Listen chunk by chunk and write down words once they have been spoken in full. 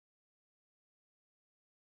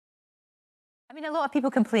I mean, a lot of people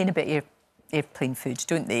complain about airplane food,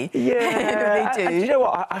 don't they? Yeah, they do. You know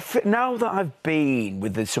what? Now that I've been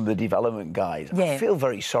with some of the development guys, I feel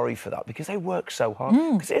very sorry for that because they work so hard.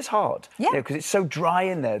 Because it's hard. Yeah. You know, because it's so dry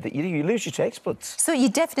in there that you lose your taste buds. So you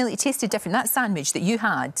definitely tasted different. That sandwich that you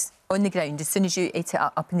had on the ground, as soon as you ate it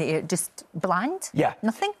up in the air, just bland? Yeah.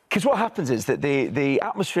 Nothing? Because what happens is that the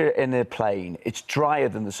atmosphere in a plane, it's drier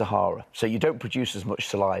than the Sahara, so you don't produce as much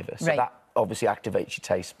saliva. So that obviously activates your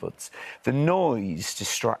taste buds. The noise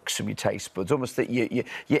distracts from your taste buds, almost that your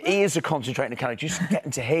ears are concentrating on kind of just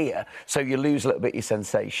getting to hear, so you lose a little bit of your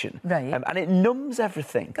sensation. Right. And it numbs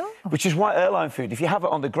everything, which is why airline food, if you have it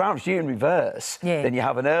on the ground, if you're in reverse, then you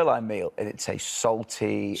have an airline meal and it tastes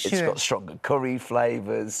salty, it's got stronger curry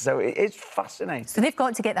flavours, so it's fascinating. So they've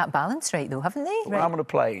got to get that balance right, though, haven't they? When I'm on a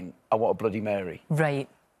plane, I want a Bloody Mary. Right.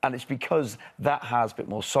 And it's because that has a bit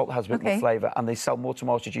more salt, has a bit more flavour, and they sell more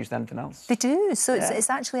tomato juice than anything else. They do, so it's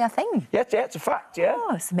actually a thing. Yeah, it's a fact, yeah.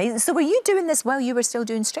 Oh, it's amazing. So were you doing this while you were still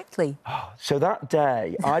doing Strictly? Oh, so that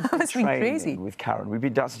day, I'd been training with Karen. We'd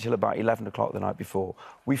been dancing till about 11 o'clock the night before.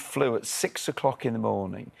 We flew at 6 o'clock in the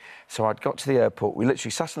morning. So I'd got to the airport. We literally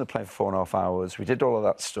sat on the plane for 4.5 hours. We did all of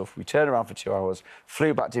that stuff. We turned around for 2 hours,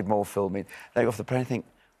 flew back, did more filming. Then I got off the plane and think,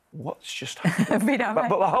 what's just happened?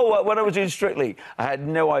 But the whole, when I was doing Strictly, I had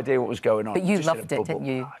no idea what was going on. But you loved it, didn't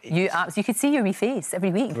you? You could see your wee face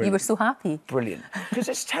every week. Brilliant. You were so happy. Brilliant. Because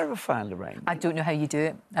it's terrifying, Lorraine. I don't know how you do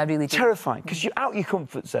it. I really do. Terrifying, because you're out your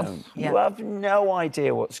comfort zone. You have no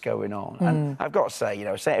idea what's going on. And I've got to say, you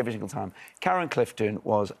know, I say it every single time, Karen Clifton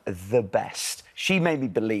was the best. She made me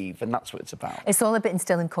believe, and that's what it's about. It's all about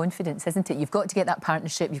instilling confidence, isn't it? You've got to get that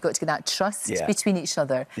partnership, you've got to get that trust between each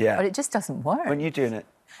other, or it just doesn't work. When you're doing it?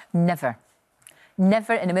 Never.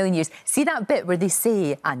 Never in a million years. See that bit where they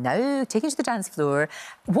say, and now, take you to the dance floor.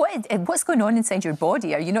 What's going on inside your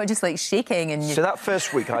body? Are you not just, like, shaking and... So that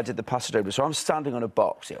first week I did the Paso Doble, so I'm standing on a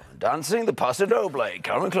box, you know, dancing the Paso Doble,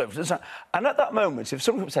 Karen Clifton. And at that moment, if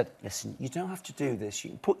someone said, listen, you don't have to do this,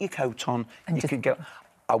 you can put your coat on, and you can go...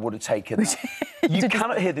 I would have taken that. You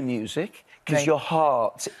cannot hear the music, because your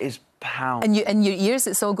heart is... pounding. And your ears,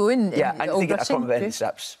 it's all going. Yeah, and you think I can't remember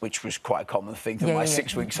steps, which was quite a common thing for my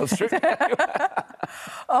 6 weeks on Strictly.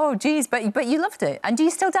 Oh, geez, but you loved it. And do you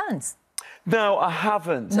still dance? No, I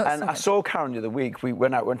haven't. Not and I saw Karen the other week. We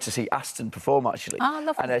went to see Aston perform, actually. Oh,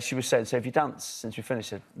 lovely. And she was saying, so have you danced since we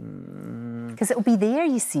finished? I said, because it'll be there,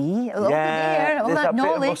 you see. It'll all be there, all that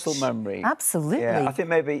knowledge. Bit of muscle memory. Absolutely. Yeah, I think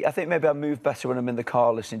maybe I move better when I'm in the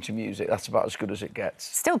car listening to music. That's about as good as it gets.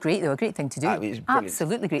 Still great, though. A great thing to do. It's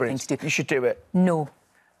absolutely great thing to do. You should do it. No,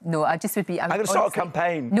 I just would be... I'm going to start a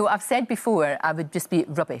campaign. No, I've said before, I would just be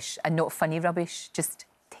rubbish, and not funny rubbish, just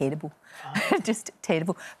terrible. Just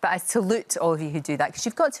terrible. But I salute all of you who do that, because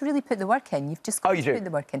you've got to really put the work in. You've just got to put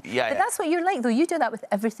the work in. Yeah, but that's what you're like, though. You do that with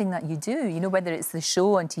everything that you do. You know, whether it's the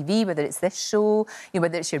show on TV, whether it's this show, you know,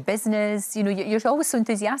 whether it's your business. You know, you're always so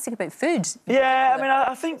enthusiastic about food. Yeah, I mean,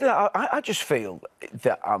 I think that I just feel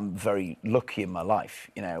that I'm very lucky in my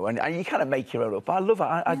life, you know, and you kind of make your own up. I love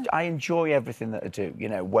it. I enjoy everything that I do, you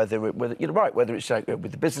know, whether you're right, whether it's like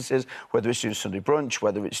with the businesses, whether it's doing Sunday brunch,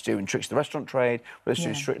 whether it's doing tricks to the restaurant trade, whether it's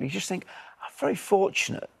doing Strictly. You just think, I'm very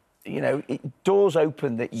fortunate. You know, doors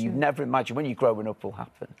open that you never imagined when you're growing up will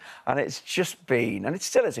happen. And it's just been, and it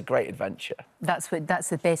still is a great adventure. That's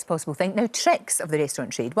the best possible thing. Now, tricks of the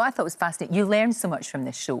restaurant trade. What I thought was fascinating, you learn so much from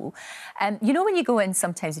this show. You know, when you go in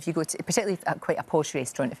sometimes, if you go to, particularly at quite a posh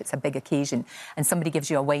restaurant, if it's a big occasion, and somebody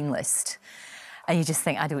gives you a wine list, and you just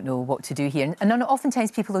think, I don't know what to do here. And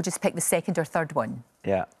oftentimes people will just pick the second or third one.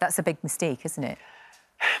 Yeah. That's a big mistake, isn't it?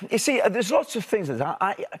 You see, there's lots of things that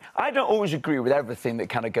I don't always agree with everything that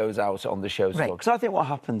kind of goes out on the shows as well. Because I think what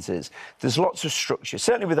happens is there's lots of structure.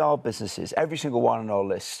 Certainly with our businesses, every single one on our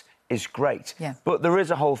list is great. Yeah. But there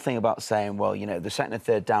is a whole thing about saying, well, you know, the second and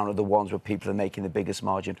third down are the ones where people are making the biggest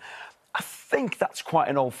margin. I think that's quite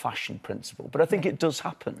an old-fashioned principle, but I think it does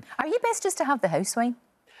happen. Are you best just to have the house wine?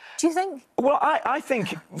 Do you think? Well, I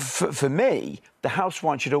think, for me, the house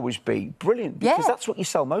wine should always be brilliant, because that's what you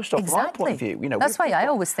sell most of, from my point of view. You know, that's why I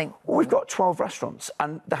always think... We've got 12 restaurants,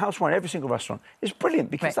 and the house wine, every single restaurant, is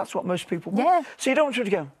brilliant, because that's what most people want. Yeah. So you don't want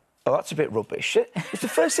to go, oh, that's a bit rubbish. It's the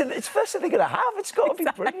first thing they're going to have. It's got to be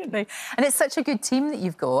brilliant. And it's such a good team that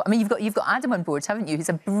you've got. I mean, you've got Adam on board, haven't you? He's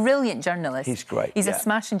a brilliant journalist. He's great. He's a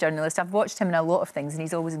smashing journalist. I've watched him in a lot of things, and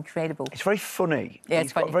he's always incredible. He's very funny. Yeah,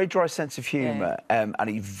 he's got a very dry sense of humour, and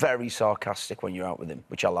he's very sarcastic when you're out with him,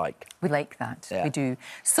 which I like. We like that. We do.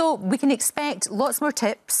 So we can expect lots more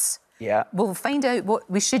tips. Yeah. We'll find out what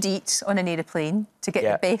we should eat on an aeroplane to get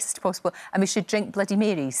the best possible. And we should drink Bloody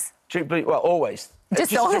Marys. Well, always.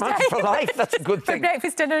 Just all the time. For life, that's a good thing. For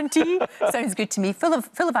breakfast, dinner and tea. Sounds good to me. Full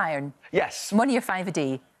of iron. Yes. 1 of your 5 a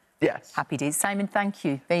day. Yes. Happy days. Simon, thank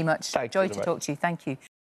you very much. Thank Joy you, to Lorraine. talk to you. Thank you.